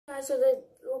so the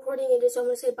recording ended, so I'm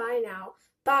going to say bye now.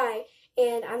 Bye.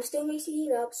 And I'm still mixing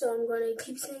it up, so I'm going to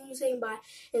keep saying bye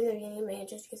in the beginning of my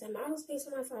just because I'm out of space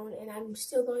on my phone, and I'm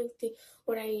still going through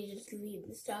what I needed to delete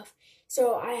and stuff.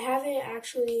 So I haven't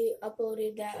actually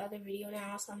uploaded that other video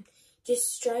now, so I'm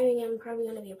just striving. I'm probably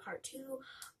going to be a part 2,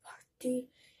 part 3.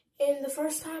 And the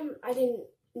first time, I didn't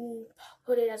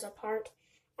put it as a part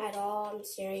at all. I'm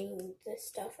staring this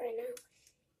stuff right now.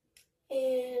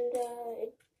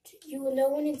 And you will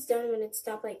know when it's done, when it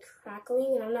stopped like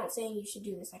crackling. And I'm not saying you should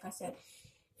do this, like I said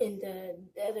in the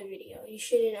other video. You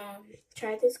shouldn't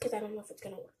try this because I don't know if it's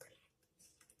gonna work.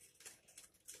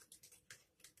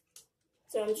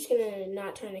 So I'm just gonna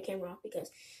not turn the camera off because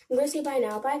I'm gonna say bye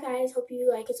now. Bye guys. Hope you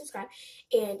like and subscribe.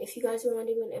 And if you guys are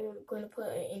wondering when I'm gonna put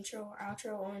an intro or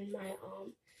outro on my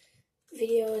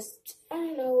videos, I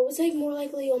don't know. It's like more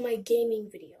likely on my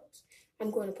gaming videos. I'm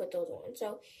going to put those on.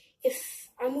 So if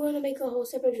I'm going to make a whole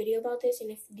separate video about this, and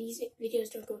if these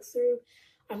videos don't go through,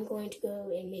 I'm going to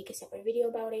go and make a separate video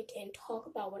about it and talk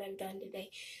about what I've done today.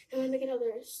 I'm going to make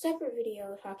another separate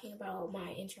video talking about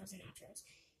my intros and outros.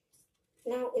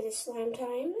 Now it is slime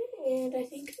time, and I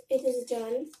think it is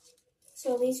done.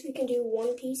 So at least we can do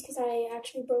one piece because I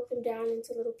actually broke them down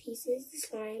into little pieces, the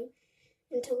slime,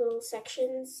 into little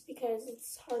sections because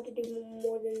it's hard to do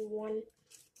more than one.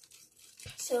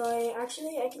 So I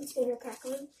can still hear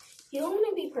crackling. You don't want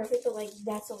to be perfect, but like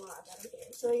that's a lot that I'm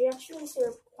hearing. So you actually want to stir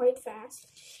up quite fast.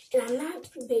 And I'm not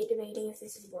debating if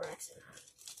this is borax or not.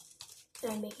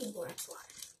 And I'm making borax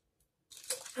water.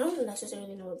 I don't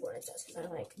necessarily know what borax does because I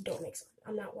don't mix it.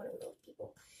 I'm not one of those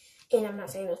people. And I'm not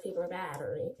saying those people are bad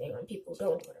or anything, or people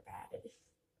don't do it are bad. And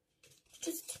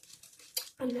just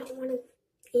I'm not one of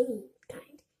any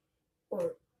kind.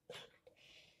 Or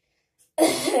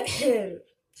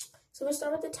so we'll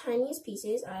start with the tiniest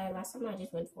pieces. Last time I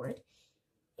just went for it.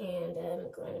 And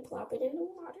I'm going to plop it in the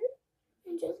water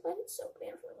and just let it soak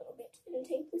there for a little bit. And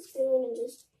take the spoon and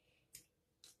just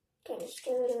kind of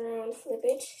stir it around, flip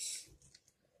it.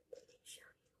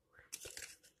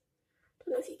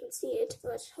 Don't know if you can see it,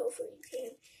 but hopefully you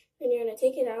can. And you're going to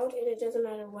take it out, and it doesn't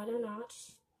matter whether or not.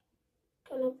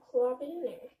 Gonna plop it in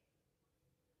there.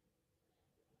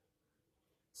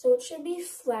 So it should be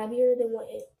flabbier than what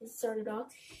it started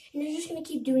off. And you're just going to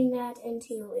keep doing that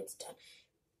until it's done.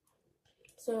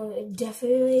 So it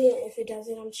definitely, if it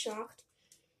doesn't, I'm shocked.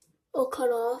 I'll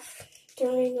cut off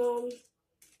during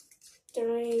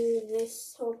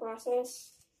this whole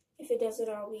process. If it doesn't,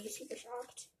 I'll be super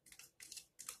shocked.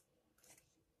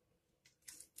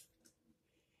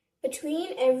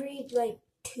 Between every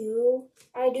two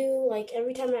I do,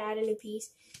 every time I add a new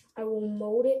piece, I will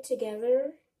mold it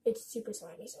together. It's super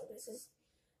slimy, so this is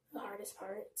the hardest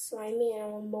part. It's slimy, and I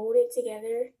will mold it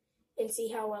together and see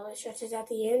how well it stretches at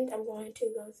the end. I'm going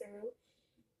to go through.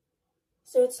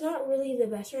 So it's not really the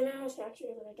best right now, so actually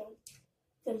I'm going to dump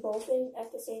them both in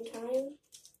at the same time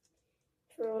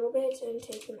for a little bit and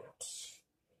take them out.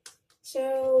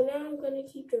 So now I'm going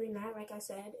to keep doing that, like I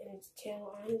said,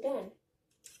 until I'm done.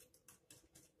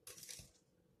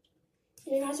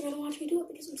 And you guys are going to watch me do it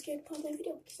because I'm scared to pause my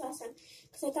video because last time.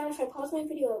 Because I thought if I paused my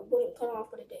video, it wouldn't cut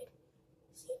off, but it did.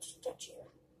 See, it's touch here.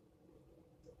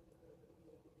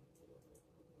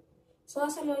 So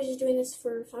last time I was just doing this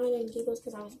for fun and giggles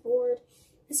because I was bored.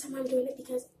 This time I'm doing it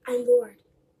because I'm bored.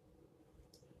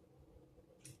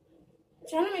 I'm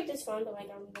trying to make this fun, but I'm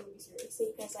going to be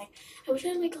seriously because I wish I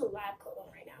had a lab coat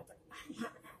on right now, but I'm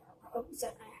not.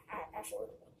 I actually.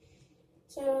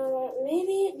 So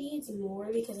maybe it needs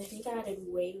more because I think I added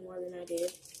way more than I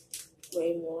did.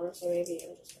 Way more, so maybe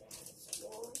I'm just going to add some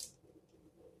more.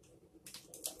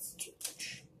 That's too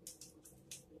much.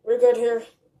 We're good here.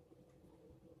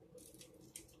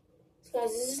 So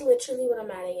guys, this is literally what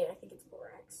I'm adding in. I think it's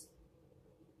borax.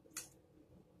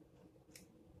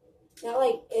 Not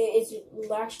it's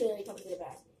actually coming to the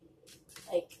back.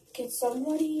 Can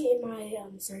somebody in my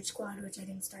search squad, which I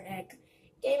didn't start at,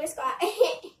 gamer squad,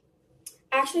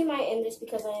 actually might end this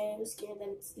because I am scared that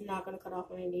it's not going to cut off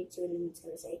when I need to, and then it's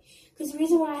going to say. Because the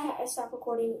reason why I stopped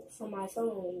recording from my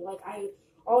phone, I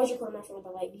always record on my phone,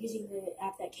 but using the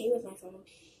app that came with my phone,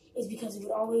 is because it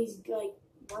would always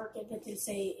work and then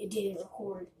say it didn't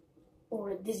record,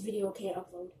 or this video can't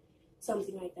upload,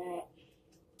 something like that.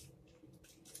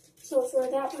 So for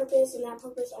that purpose and that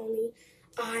purpose only,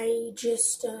 I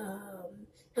just,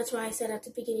 that's why I said at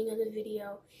the beginning of the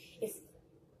video,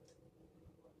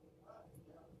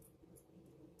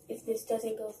 if this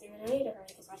doesn't go through, and I need to hurry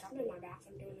because I'm in my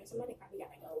bathroom doing this, somebody probably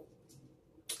gotta go.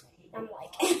 I'm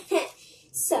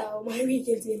so my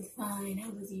weekend's been fine.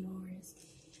 How was yours?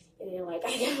 And they're like,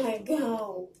 I gotta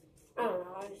go. I don't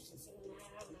know. I was just assuming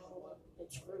that. I don't know, the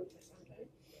truth or something.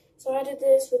 So I did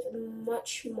this with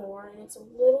much more, and it's a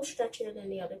little stretchier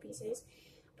than the other pieces.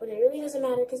 But it really doesn't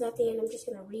matter because at the end I'm just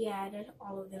going to re-add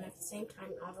all of them at the same time.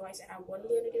 Although I said I wasn't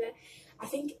going to do that. I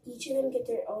think each of them get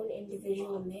their own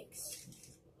individual mix.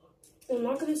 I'm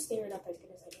not going to stir it up as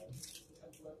good as I did.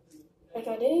 Like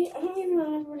I did, I don't even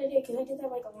remember what I did because I did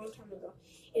that like a long time ago.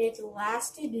 And it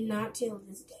lasted not till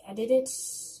this day. I did it,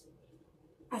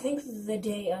 I think, the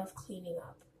day of cleaning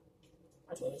up.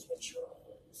 I told this which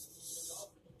was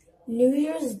New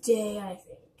Year's Day, I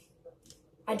think.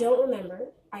 I don't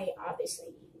remember. I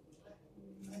obviously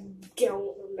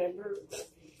don't remember.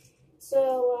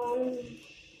 So,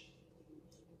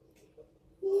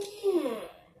 yeah.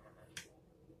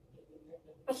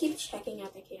 I keep checking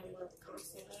out the camera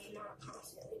constantly, not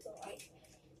constantly, but like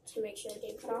to make sure it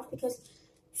didn't cut off. Because,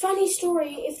 funny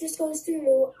story, if this goes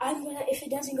through, if it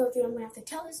doesn't go through, I'm gonna have to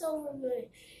tell this over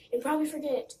and probably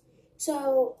forget.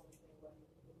 So,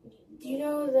 do you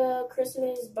know the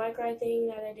Christmas bike ride thing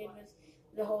that I did with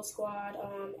the whole squad,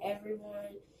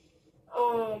 everyone?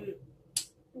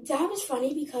 That was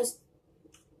funny because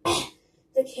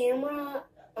the camera,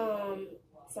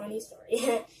 funny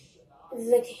story,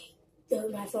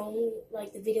 my phone,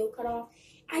 like, the video cut off.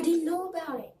 I didn't know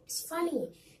about it. It's funny.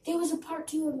 There was a part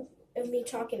 2 of me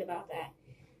talking about that,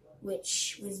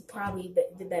 which was probably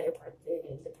the better part,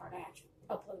 the part I actually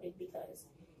uploaded, because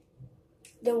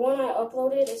the one I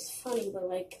uploaded is funny, but,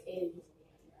 like,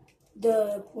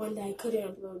 the one that I couldn't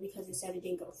upload because it said it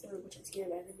didn't go through, which I'm scared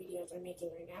that the videos I'm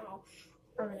making right now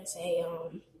are gonna say,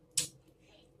 ooh,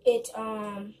 it's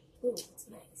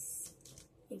nice.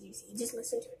 As you see, just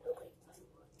listen to it real quick.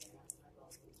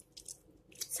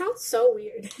 Sounds so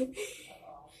weird.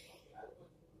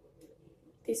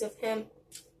 Piece of him.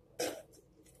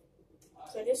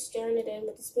 So just stirring it in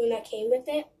with the spoon that came with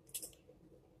it.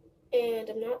 And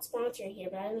I'm not sponsoring here,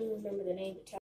 but I don't even remember the name to tell